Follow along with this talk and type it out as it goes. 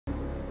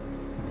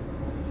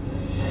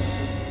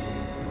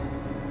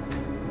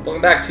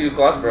Welcome back to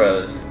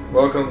ClosetBros.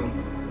 Welcome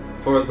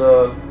for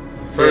the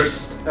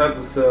first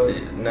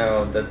episode.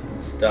 No,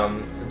 that's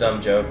dumb. It's a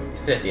dumb joke. It's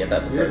the 50th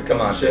episode.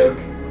 Come on, joke.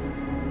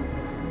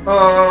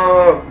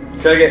 Oh,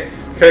 can I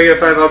get a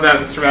five on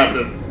that, Mr.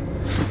 Matson?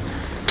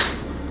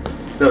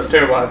 That was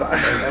terrible high five.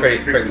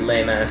 Pretty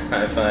lame ass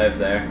high five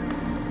there.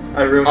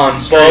 I ruined on the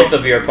streak. Both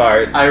of your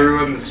parts. I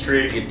ruined the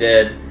streak. You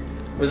did.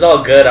 It was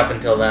all good up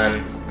until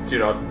then.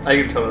 Dude, I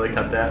can totally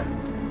cut that.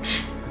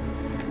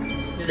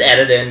 Just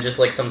edit in just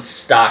like some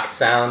stock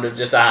sound of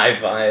just a high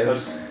five.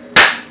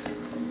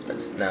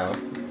 No.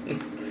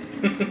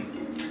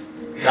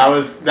 That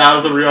was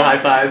a real high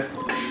five.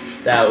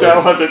 That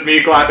wasn't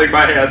me clapping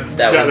my hands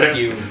together. Was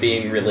you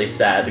being really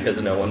sad because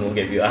no one will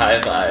give you a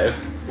high five.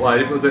 Well,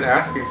 I wasn't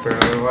asking for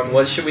another one.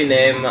 What should we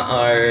name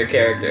our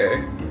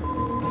character?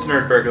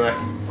 Snurk Burglar.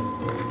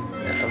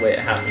 Wait,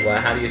 how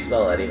do you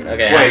spell that even?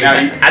 Okay, wait,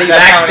 how do you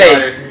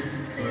backspace?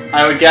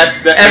 I would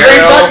guess the Every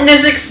arrow. button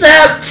is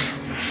accept!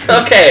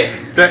 Okay.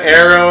 The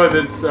arrow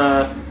that's,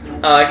 Oh,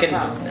 I can...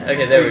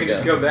 Okay, there we go.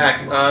 Just go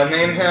back.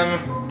 Name him...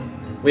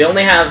 We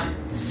only have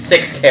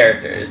 6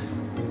 characters.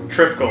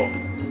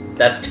 TRIFKL.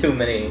 That's too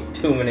many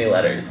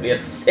letters. We have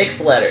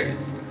 6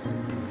 letters.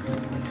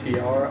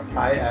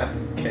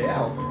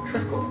 TRIFKL.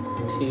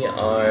 TRIFKL.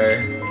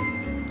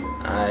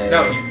 T-R-I...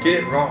 No, you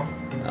did it wrong.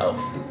 Oh.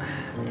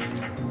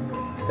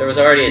 There was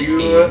already a T.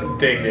 You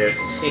dingus.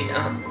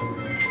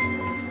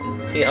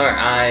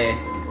 T-R-I-F-K-L.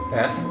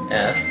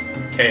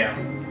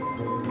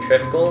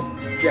 TRIFKL?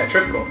 Yeah,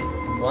 TRIFKL.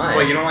 Why?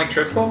 Wait, you don't like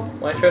TRIFKL?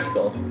 Why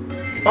TRIFKL?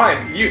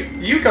 Fine,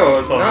 you go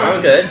as long. No, it's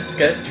good. It's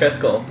good.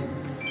 TRIFKL.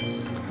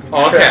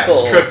 All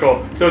caps.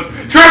 TRIFKL. So it's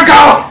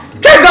TRIFKL!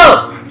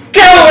 TRIFKL!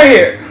 Get over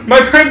here!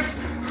 My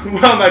prince!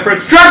 Well, my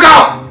prince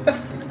TRIFKL!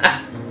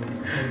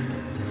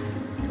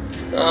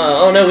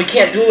 Oh no, we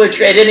can't duel or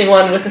trade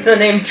anyone with the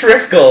name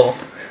TRIFKL.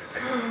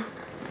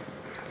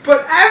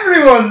 But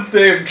everyone's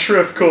named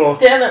TRIFKL.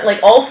 Damn it,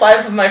 like all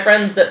 5 of my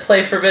friends that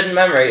play Forbidden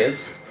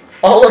Memories,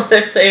 all of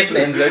their save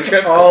names are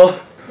TRIFKL.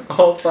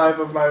 All 5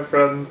 of my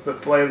friends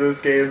that play this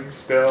game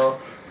still.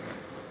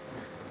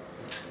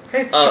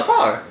 Hey, it's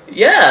Jafar.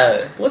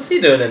 Yeah, what's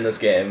he doing in this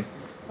game?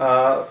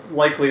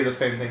 Likely the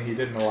same thing he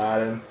did in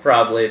Aladdin.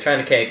 Probably, trying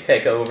to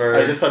take over.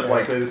 I just said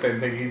likely the same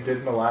thing he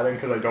did in Aladdin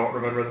because I don't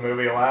remember the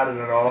movie Aladdin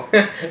at all.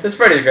 This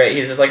part is great,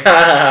 he's just like, ha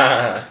ha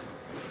ha ha.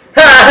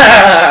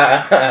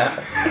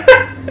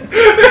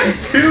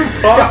 There's 2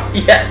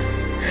 boxes. Yes.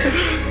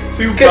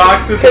 2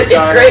 boxes.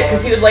 It's great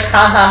because he was like,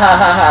 ha ha ha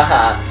ha ha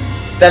ha.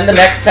 Then the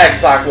next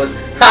text box was,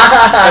 ha ha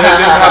ha ha. And it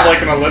didn't have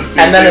like an ellipsis.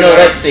 And then an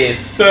ellipsis.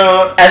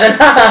 So. And then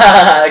ha ha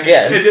ha ha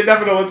again. It didn't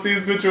have an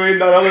ellipsis between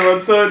that other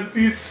one, so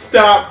he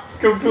stopped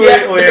completely.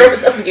 Yeah, there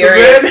was a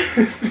period.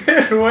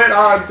 Then went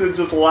on to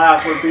just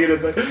laugh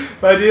repeatedly.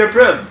 My dear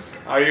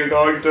Prince, are you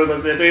going to the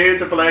city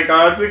to play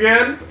cards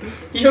again?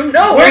 You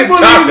know when will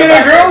you get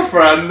a this.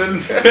 girlfriend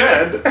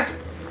instead?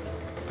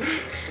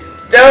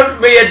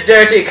 Don't be a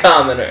dirty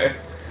commoner.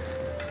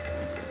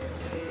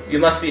 You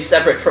must be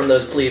separate from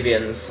those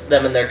plebeians,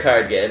 them and their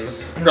card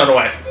games. Run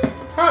away.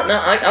 Oh, no,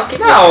 I'll keep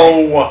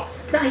listening.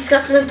 No, he's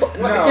got some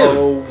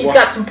No. Dude, he's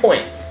got some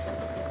points.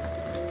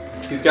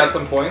 He's got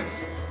some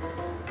points?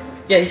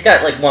 Yeah, he's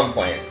got like 1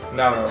 point.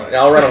 No.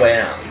 I'll run away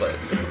now, but...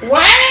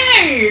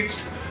 Wait!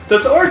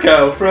 That's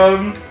Orko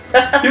from...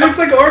 He looks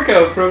like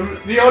Orko from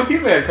the old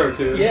He-Man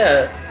cartoon.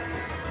 Yeah.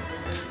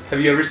 Have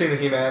you ever seen the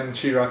He-Man and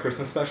She-Ra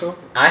Christmas special?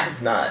 I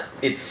have not.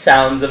 It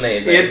sounds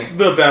amazing. It's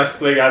the best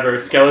thing ever.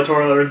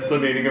 Skeletor learns the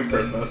meaning of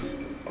Christmas.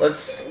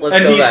 Let's and go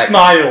back. And he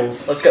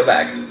smiles. Let's go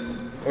back.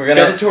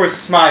 Skeletor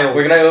smiles.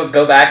 We're gonna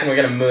go back and we're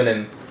gonna moon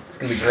him. It's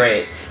gonna be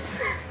great.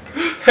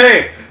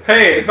 Hey,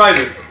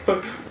 advisor.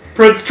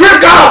 Prince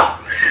TRIFKL!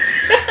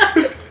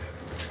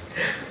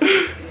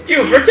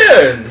 You've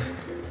returned!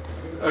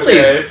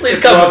 Okay, please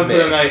come with me.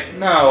 Tonight.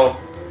 No.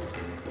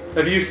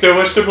 If you still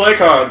wish to play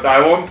cards, I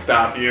won't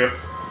stop you.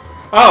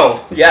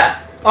 Oh. Yeah.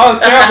 Oh,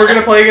 snap, we're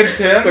gonna play against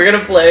him? We're gonna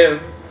play him.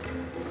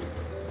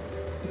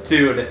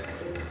 Dude.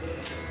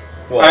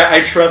 What?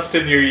 I trust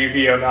in your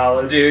Yu-Gi-Oh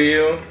knowledge. Do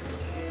you?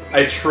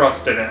 I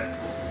trust in it.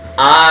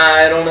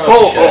 I don't know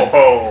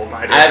ho,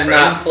 my dear I have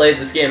friends. not played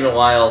this game in a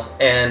while,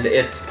 and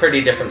it's pretty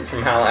different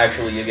from how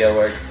actual Yu-Gi-Oh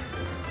works.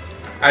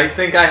 I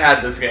think I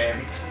had this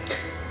game.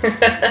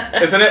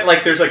 Isn't it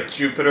like there's like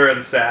Jupiter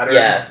and Saturn?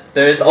 Yeah,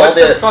 there's what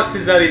all the fuck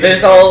does that even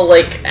There's mean? all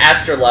like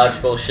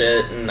astrological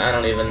shit, and I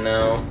don't even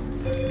know.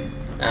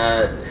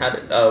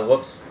 Oh,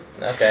 whoops.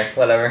 Okay,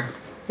 whatever.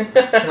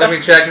 Let me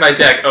check my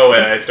deck. Oh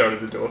wait, I started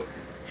the duel.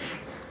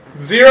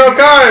 0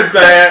 cards!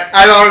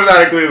 I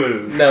automatically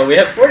lose. No, we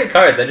have 40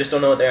 cards, I just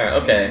don't know what they are.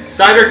 Okay.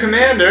 Cyber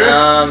Commander!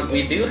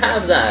 We do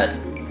have that.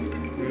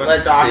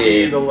 Let's Masaki,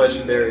 see. the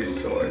legendary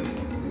sword.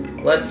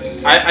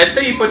 Let's... I'd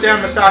say you put down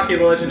Masaki,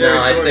 the legendary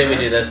sword. No, I say we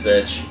man. do this,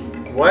 bitch.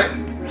 What?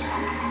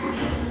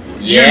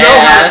 Yeah. You know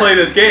how to play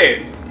this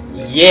game.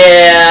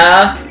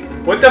 Yeah.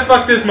 What the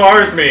fuck does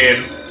Mars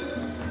mean?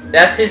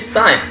 That's his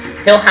sign.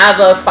 He'll have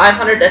a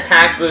 500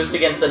 attack boost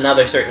against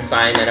another certain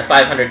sign and a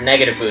 500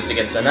 negative boost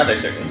against another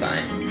certain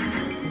sign.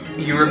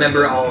 You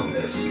remember all of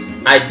this.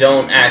 I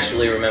don't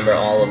actually remember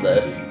all of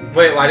this.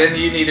 Wait, why didn't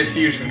you need a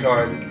fusion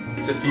card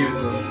to fuse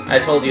them? I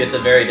told you it's a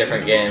very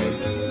different game.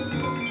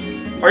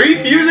 Are you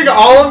fusing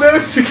all of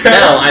those together?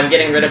 No, I'm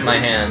getting rid of my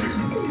hand.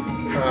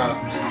 Oh.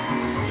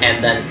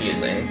 And then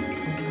fusing.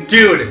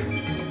 Dude,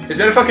 is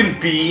that a fucking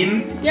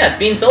bean? Yeah, it's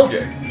Bean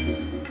Soldier.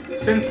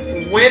 Since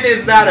when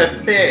is that a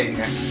thing?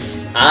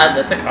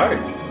 That's a card.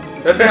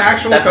 That's an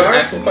actual card? An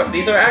actual card.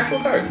 These are actual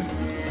cards.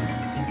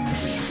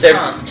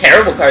 They're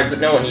terrible cards that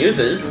no one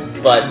uses,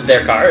 but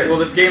they're cards. Well,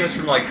 this game is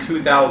from like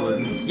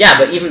 2000. Yeah,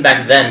 but even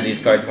back then, these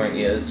cards weren't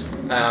used.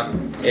 I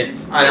don't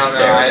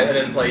know. I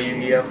didn't play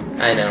Yu-Gi-Oh.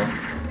 I know.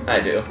 I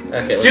do.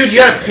 Okay. Dude, you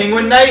got a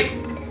Penguin Knight?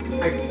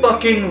 I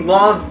fucking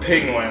love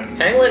penguins.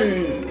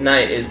 Penguin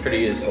Knight is pretty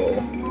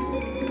useful.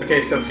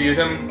 Okay, so fuse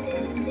him.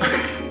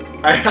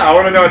 I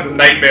want to know a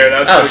nightmare.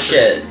 That's oh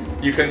shit!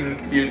 You couldn't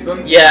fuse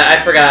them? Yeah, I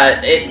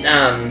forgot.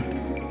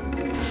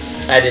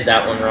 I did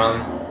that one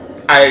wrong.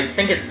 I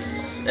think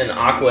it's an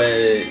aqua.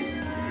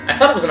 I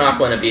thought it was an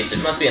aqua and a beast.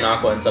 It must be an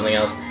aqua and something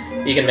else.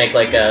 You can make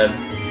like a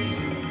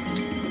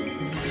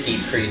sea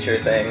creature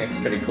thing. It's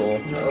pretty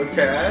cool.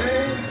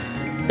 Okay.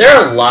 There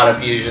are a lot of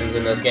fusions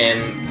in this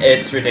game.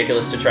 It's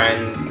ridiculous to try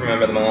and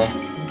remember them all.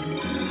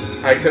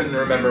 I couldn't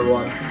remember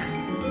one.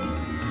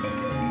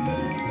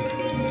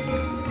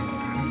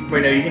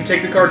 Wait, no, you can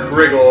take the card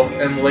Griggle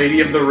and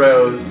Lady of the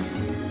Rose,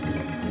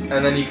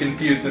 and then you can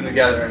fuse them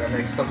together and it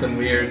makes something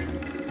weird.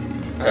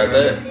 Does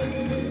it?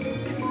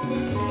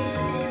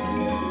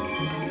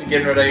 You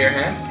getting rid of your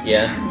hand?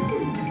 Yeah.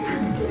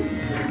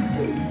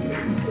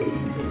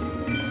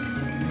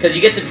 Because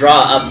you get to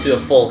draw up to a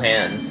full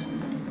hand.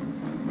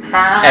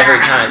 Every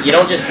time. You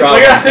don't just draw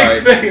one card. Look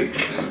at his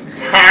face!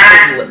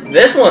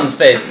 This one's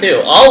face,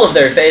 too. All of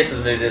their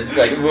faces are just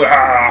like...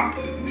 Rah!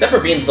 Except for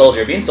Bean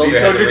Soldier. Bean Soldier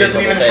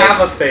doesn't even have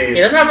a face. He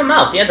doesn't have a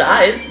mouth. He has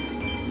eyes.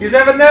 He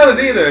doesn't have a nose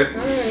either.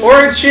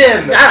 Or a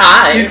chin. He's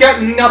got eyes. He's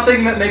got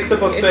nothing that makes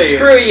up a face.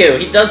 Screw you.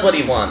 He does what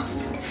he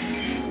wants.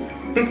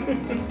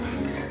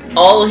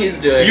 All he's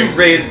doing You is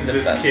raised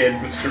this kid,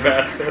 Mr.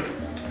 Matson.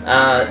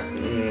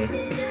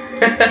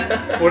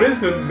 What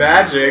is the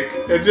magic?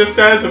 It just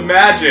says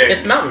magic.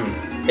 It's mountain.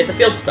 It's a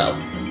field spell.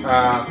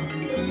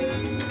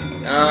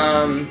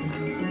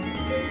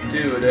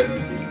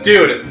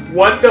 Dude,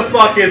 what the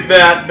fuck is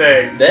that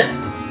thing? This?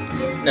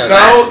 No,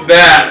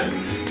 that.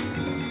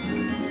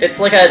 It's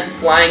like a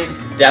flying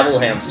devil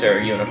hamster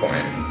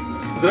unicorn.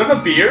 Does it have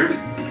a beard?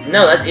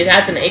 No, it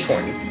has an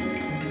acorn.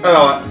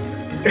 Oh,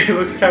 it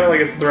looks kind of like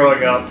it's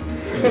throwing up.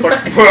 It's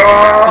like,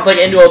 it's like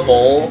into a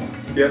bowl.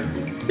 Yep.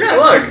 Yeah,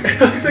 look.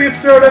 It looks like it's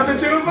thrown up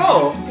into a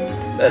bowl.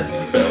 That's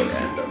so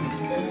random.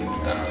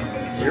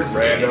 You're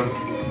random.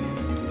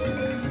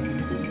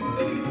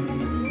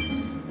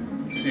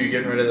 So you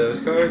getting rid of those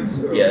cards?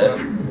 Yeah.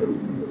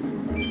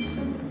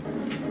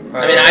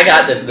 I mean, I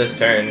got this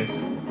turn.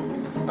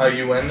 Oh,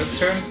 you win this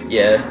turn?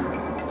 Yeah.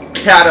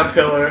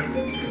 Caterpillar.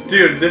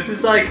 Dude, this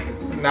is like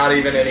not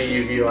even any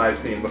Yu-Gi-Oh! I've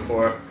seen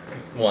before.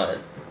 What?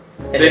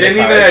 They didn't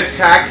even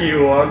attack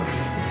you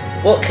once.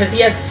 Well, because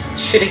he has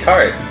shitty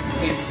cards.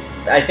 He's,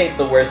 I think,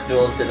 the worst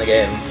duelist in the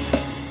game.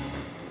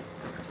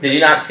 Did you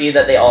not see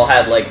that they all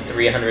had like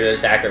 300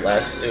 attack or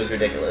less? It was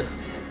ridiculous.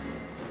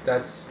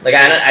 That's... Like,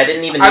 I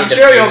didn't even need I'm to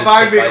sure you'll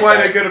find me quite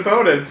that. a good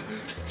opponent.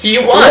 He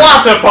won!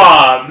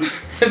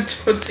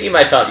 Watapon! Don't seem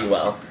I taught you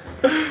well.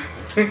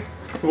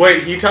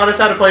 Wait, he taught us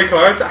how to play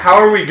cards? How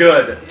are we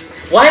good?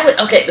 Why would...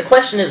 Okay, the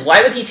question is,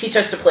 why would he teach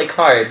us to play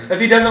cards?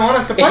 If he doesn't want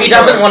us to play cards. If he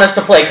doesn't want us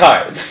to play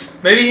cards.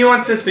 Maybe he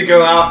wants us to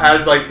go out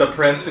as, like, the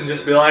prince and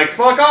just be like,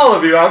 fuck all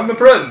of you, I'm the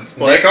prince.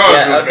 Play cards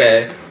yeah, with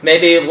okay. me.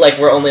 Maybe, like,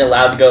 we're only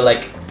allowed to go,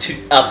 like, to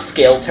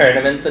upscale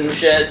tournaments and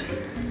shit.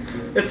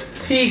 It's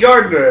T.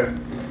 Gardner.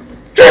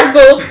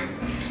 TRIFKL!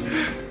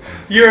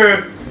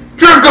 You're...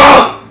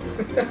 TRIFKL!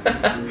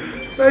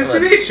 Nice to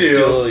meet you.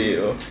 Duel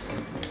you.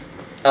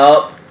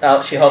 Oh,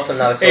 she hopes I'm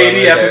not a sore 80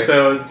 loser.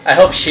 episodes. I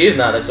hope she's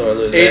not a sore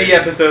loser. 80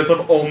 episodes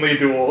of only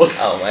duels.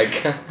 Oh my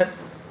god.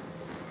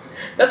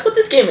 That's what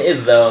this game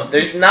is, though.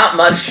 There's not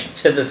much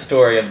to the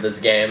story of this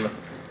game.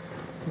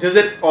 Does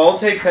it all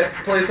take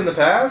place in the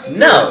past?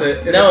 No. Or is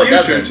it in no, the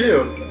future, it doesn't.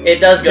 Too? It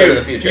does go to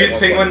the future. Use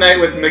Penguin Knight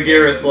with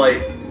Megaris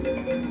Light.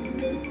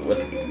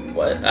 With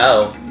what?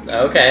 Oh,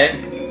 okay.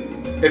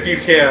 If you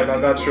can.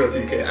 I'm not sure if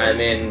you can. I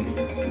mean,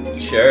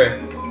 sure.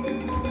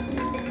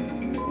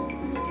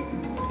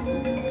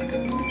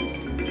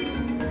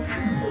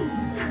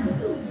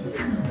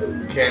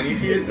 Can you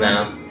fuse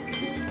them?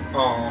 No.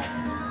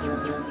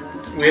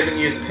 Aw. We haven't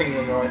used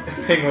Penguin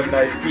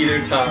Knight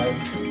either time.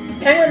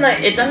 Penguin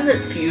Knight, it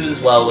doesn't fuse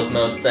well with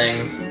most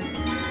things.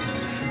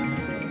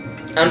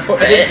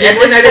 Unfortunately,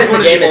 Penguin Knight is one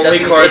of the only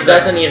cards it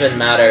doesn't even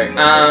matter.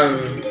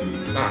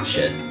 Oh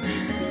shit.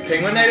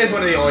 Penguin Knight is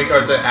one of the only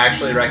cards I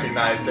actually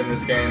recognized in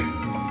this game.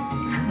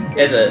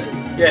 Is it?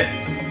 Yeah.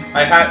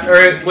 I had,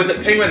 or was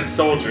it Penguin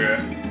Soldier?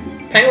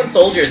 Penguin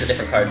Soldier is a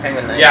different card.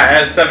 Penguin Knight. Yeah, it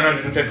has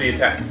 750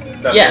 attack.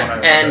 That's yeah, the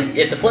one and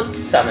it's a flip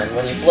summon.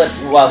 When you flip,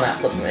 well, not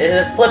flip summon.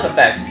 It's a flip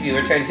effect. You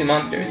return 2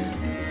 monsters.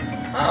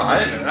 Oh, I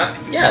didn't know that.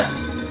 Yeah.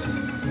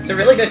 a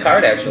really good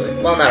card, actually.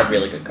 Well, not a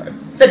really good card.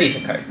 It's a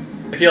decent card.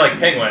 If you like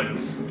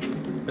penguins,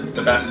 it's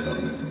the best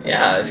one.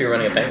 Yeah, if you're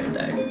running a penguin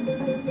deck.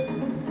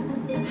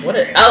 What?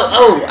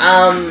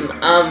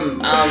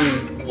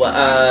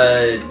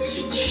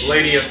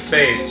 Lady of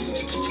Faith.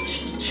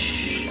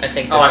 I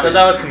think. Oh, I thought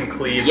that was some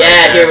cleave.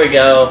 Yeah, right here we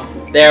go.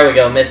 There we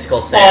go.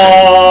 Mystical Sand.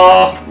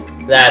 Oh.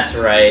 That's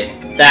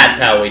right. That's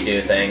how we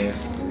do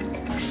things.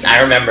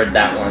 I remembered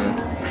that one.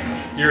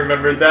 You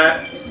remembered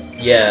that?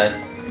 Yeah,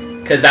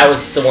 because that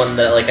was the one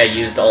that like I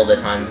used all the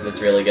time because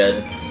it's really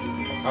good.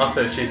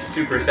 Also, she's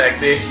super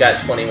sexy. She's got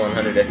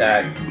 2100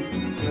 attack.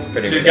 It's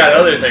pretty. She's ridiculous. got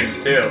other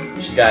things too.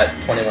 She's got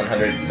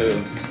 2100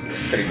 boobs.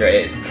 It's pretty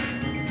great.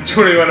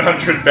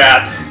 2100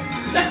 bats.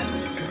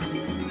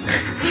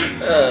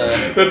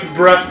 That's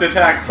breast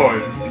attack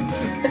points.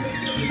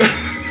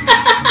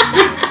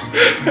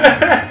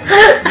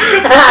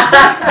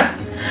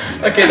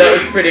 Okay, that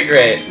was pretty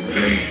great.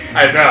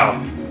 I know.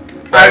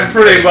 I'm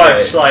pretty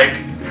much like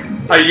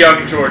a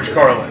young George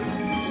Carlin.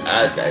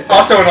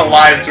 Also an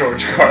alive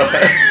George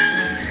Carlin.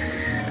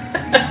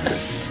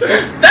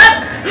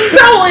 That's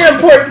probably an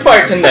important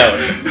part to note.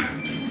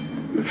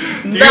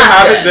 Do you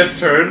have it this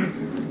turn?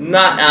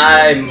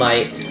 I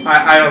might.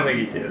 I don't think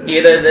you do.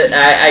 Either that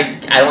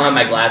I don't have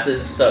my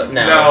glasses, so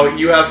no. No,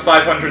 you have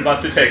 500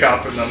 left to take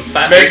off from them.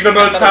 Make Make the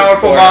most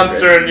powerful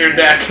monster in your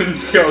deck and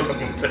kill them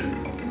with it.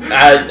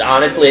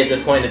 Honestly, at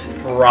this point, it's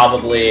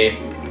probably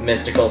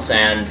Mystical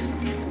Sand.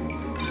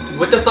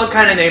 What the fuck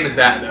kind of name is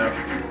that, though?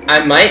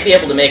 I might be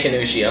able to make an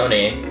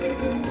Ushioni.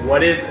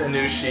 What is an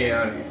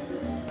Ushioni?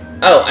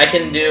 Oh, I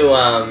can do,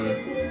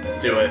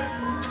 Do it.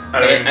 I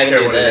don't even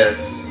care what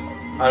this. it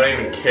is. I don't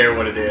even care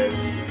what it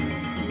is.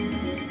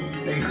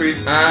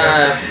 Increase the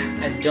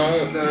I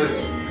don't...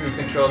 those who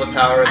control the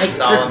power of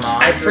Salamandra.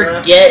 I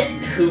forget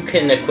who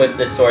can equip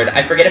this sword.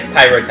 I forget if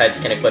pyro types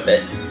can equip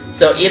it.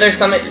 So either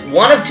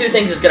one of two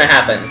things is gonna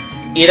happen.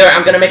 Either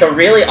I'm gonna make a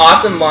really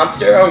awesome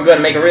monster, or I'm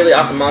gonna make a really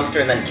awesome monster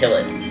and then kill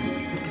it.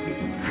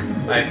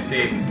 I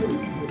see.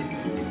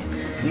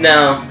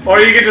 No.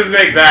 Or you could just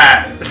make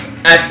that.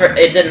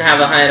 It didn't have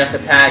a high enough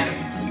attack.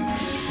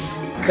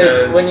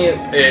 Because when you...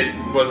 It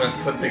wasn't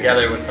put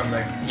together with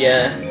something.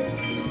 Yeah.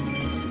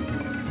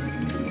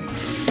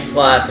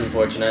 Well, that's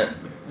unfortunate.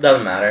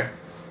 Doesn't matter.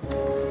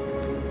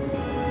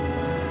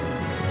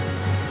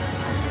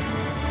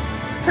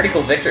 It's pretty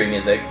cool victory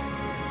music.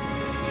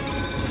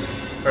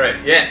 Alright,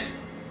 yeah.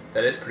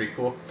 That is pretty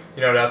cool.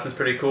 You know what else is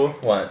pretty cool?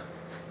 What?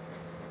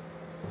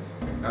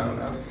 I don't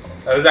know.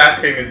 I was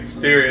asking a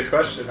serious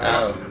question.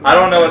 Oh. I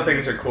don't know what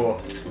things are cool.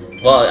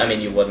 Well, I mean,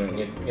 you wouldn't.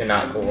 You're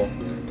not cool.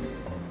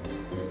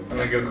 I'm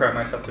gonna go cry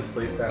myself to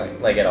sleep now.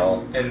 Like at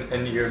all.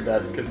 In your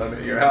bed, because I'm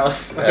at your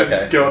house. Okay.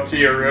 Just go up to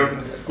your room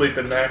and sleep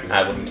in there.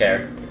 I wouldn't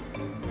care.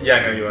 Yeah,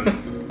 I know you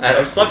wouldn't.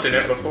 I've slept in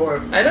it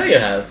before. I know you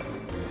have.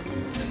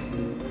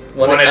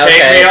 Wanna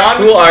take me on?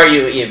 Who are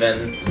you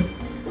even?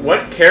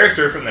 What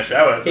character from the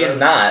show is He's this?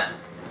 not.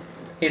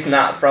 He's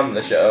not from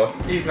the show.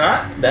 He's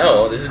not?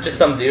 No, this is just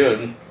some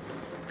dude.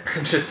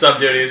 Just some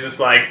dude. He's just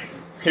like,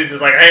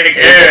 hey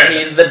kid.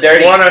 He's the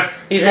dirty.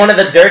 He's one of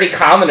the dirty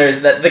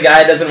commoners that the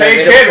guy doesn't.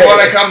 Hey kid,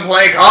 wanna come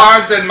play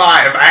cards in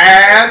my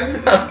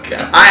van? Oh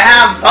god. I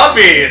have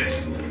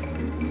puppies.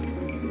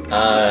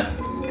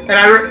 And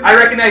I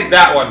recognize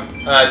that one.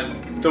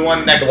 The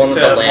one next the one with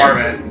to the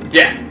lance? Marvin.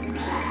 Yeah,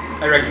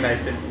 I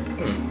recognized it.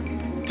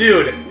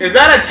 Dude, is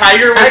that a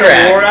tiger with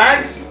a war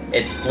axe?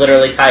 It's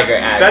literally Tiger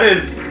Axe. That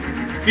is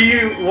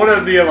one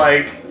of the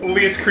like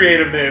least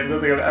creative names I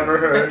think I've ever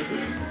heard.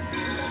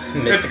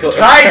 Mystical. It's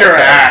Tiger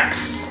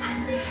Axe.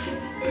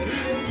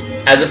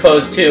 As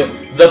opposed to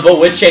the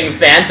bewitching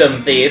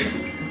Phantom Thief.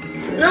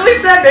 At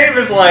least that name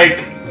is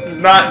like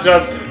not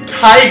just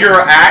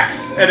Tiger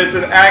Axe, and it's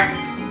an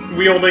axe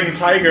wielding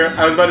tiger.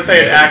 I was about to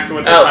say an axe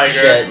with a tiger.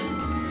 Shit.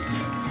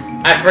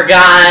 I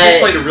forgot. He just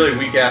played a really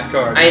weak ass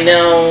card. I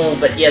know,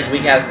 but he has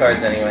weak ass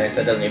cards anyway, so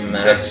it doesn't even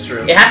matter. That's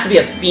true. It has to be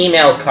a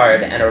female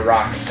card and a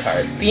rock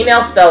card. Female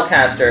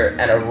spellcaster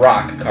and a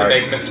rock card. To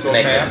make Mystical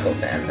Sand? Mystical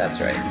Sand,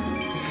 that's right.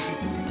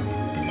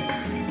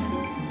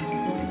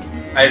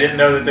 I didn't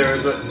know that there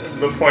was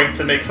the point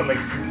to make something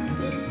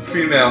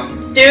female.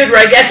 Dude,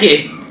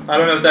 Raigeki! I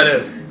don't know what that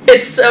is.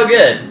 It's so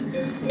good.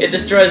 It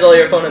destroys all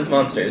your opponent's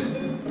monsters.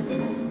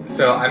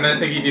 So I'm gonna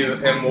think you do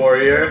M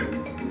Warrior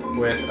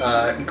with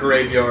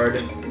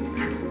Graveyard.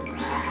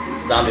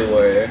 Zombie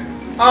Warrior.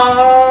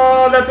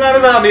 Oh, that's not a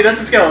zombie, that's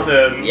a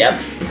skeleton. Yep.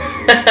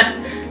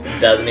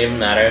 Doesn't even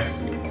matter.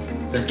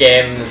 This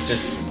game is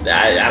just...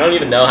 I don't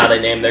even know how they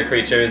name their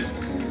creatures.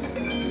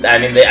 I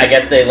mean, I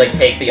guess they like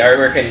take the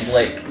artwork and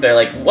like they're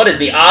like, what is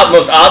the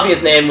most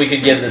obvious name we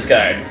could give this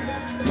card?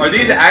 Are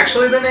these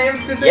actually the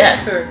names to things?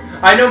 Yes. Or?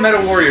 I know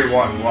Metal Warrior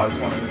 1 was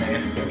one of the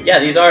names. Yeah,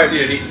 these are...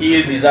 Dude, he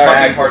is these are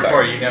fucking hardcore,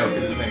 cards. you know,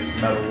 because his name is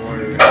Metal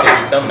Warrior. Dude,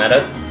 he's so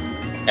meta.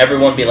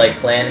 Everyone be like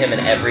playing him in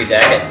every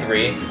deck at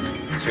 3.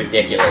 It's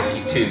ridiculous.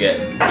 He's too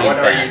good. What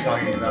are you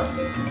talking about?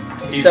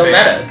 He's so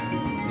meta.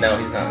 No,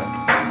 he's not.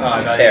 Oh,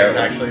 he's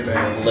terrible. He's actually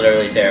bad.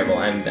 Literally terrible.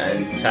 I'm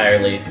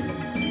entirely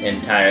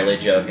entirely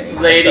joking.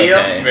 Lady It's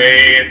of okay.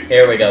 Faith.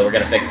 Here we go. We're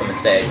gonna fix the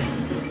mistake.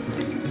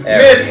 There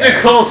we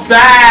Mystical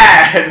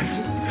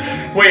Sand!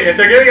 Wait, if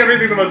they're giving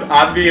everything the most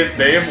obvious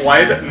name, why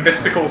is it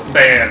Mystical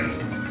Sand?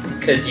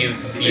 Because you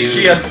Is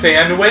she a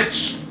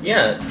sandwich?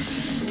 Yeah.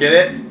 Get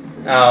it?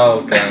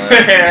 Oh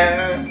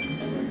god.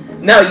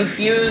 No, you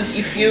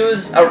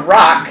fuse a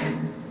rock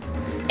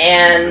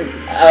and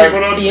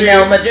a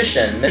female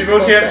magician. People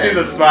can't see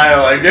the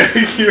smile I'm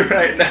giving you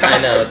right now. I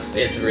know, it's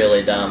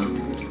really dumb.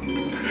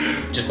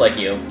 Just like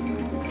you.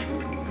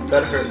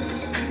 That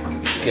hurts.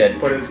 Good.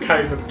 But it's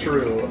kind of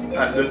true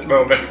at this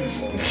moment.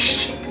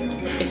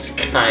 It's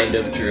kind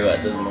of true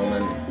at this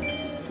moment.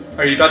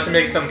 Are you about to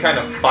make some kind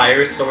of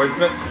fire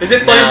swordsman? Is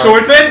it Flame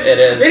Swordsman? It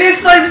is. It is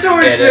Flame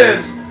Swordsman! It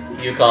is.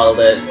 You called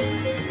it.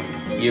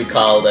 You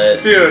called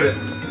it. Dude,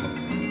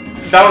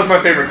 that was my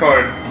favorite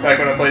card back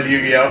when I played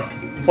Yu-Gi-Oh!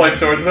 Flame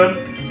Swordsman.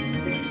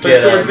 Flame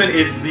Swordsman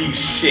is the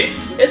shit.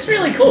 It's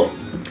really cool.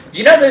 Do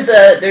you know there's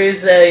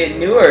a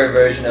newer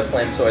version of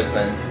Flame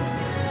Swordsman?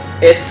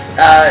 It's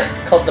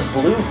called the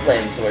Blue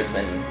Flame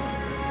Swordsman.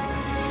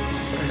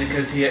 Was it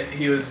because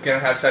he was gonna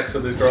have sex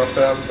with his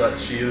girlfriend, but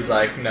she was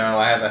like, no,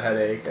 I have a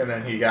headache, and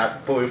then he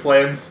got blue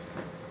flames?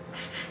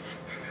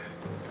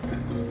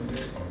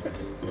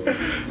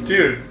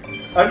 Dude,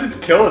 I'm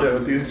just killing it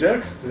with these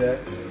jokes today.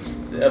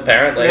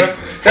 Apparently.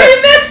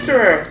 Hey,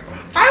 mister!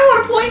 I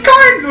want to play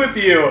cards with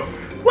you!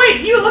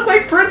 Wait, you look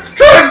like Prince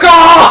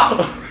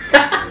TRIFKL!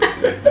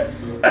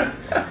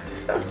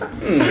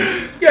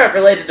 You aren't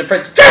related to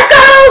Prince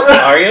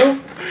TRIFKL! Are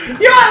you?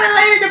 You aren't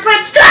related to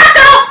Prince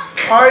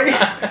TRIFKL! Are you?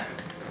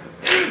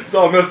 It's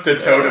almost a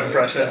Toad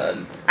impression.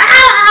 God.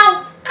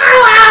 Ow! Ow!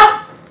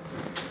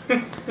 Ow!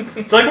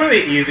 It's like one of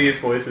the easiest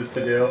voices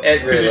to do. It really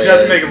Because you just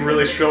have to make is. a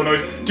really shrill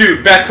noise.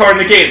 Dude, best card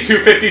in the game,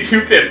 250,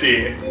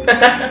 250.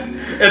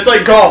 It's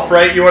like golf,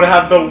 right? You want to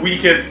have the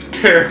weakest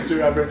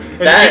character ever.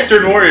 An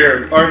Eastern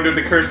Warrior armed with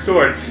a cursed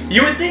sword.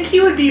 You would think he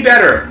would be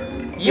better.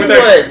 You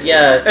would,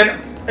 yeah.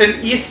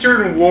 An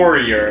Eastern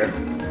Warrior.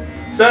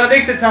 So that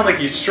makes it sound like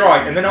he's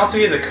strong. And then also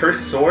he has a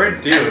cursed sword?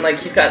 Dude. And, like,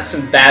 he's got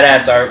some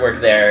badass artwork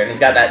there, and he's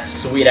got that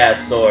sweet-ass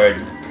sword.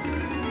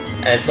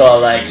 And it's all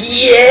like,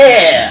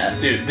 yeah!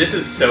 Dude, this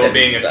is so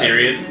being a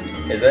series.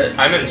 Is it?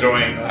 I'm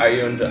enjoying this. Are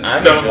you enjoying? I'm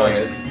so enjoying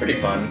much. it. It's pretty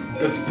fun.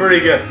 It's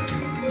pretty good.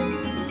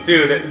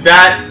 Dude,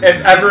 that,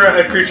 if ever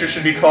a creature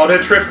should be called a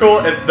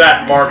TRIFKL, it's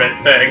that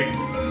marmot thing.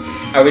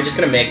 Are we just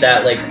gonna make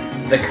that, like,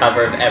 the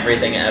cover of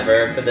everything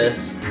ever for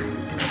this?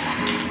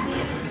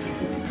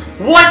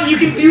 What? You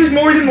can fuse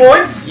more than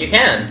once? You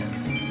can.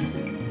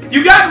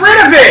 You got rid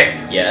of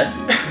it! Yes.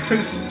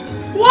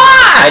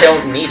 Why? I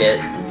don't need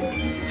it.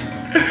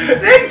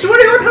 Then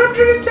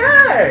 2100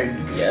 attack!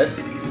 Yes.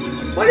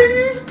 Why didn't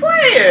you just play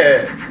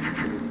it?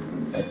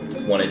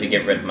 I wanted to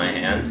get rid of my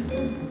hand.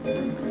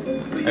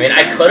 I mean,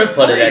 I could have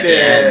put it at the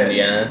end,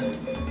 yeah.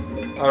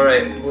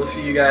 Alright, we'll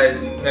see you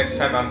guys next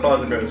time on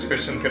ClosetBros.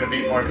 Christian's gonna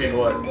beat more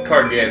people at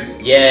card games.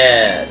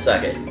 Yeah,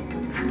 suck it.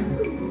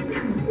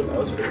 That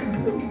was weird.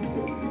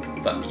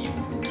 Fuck you.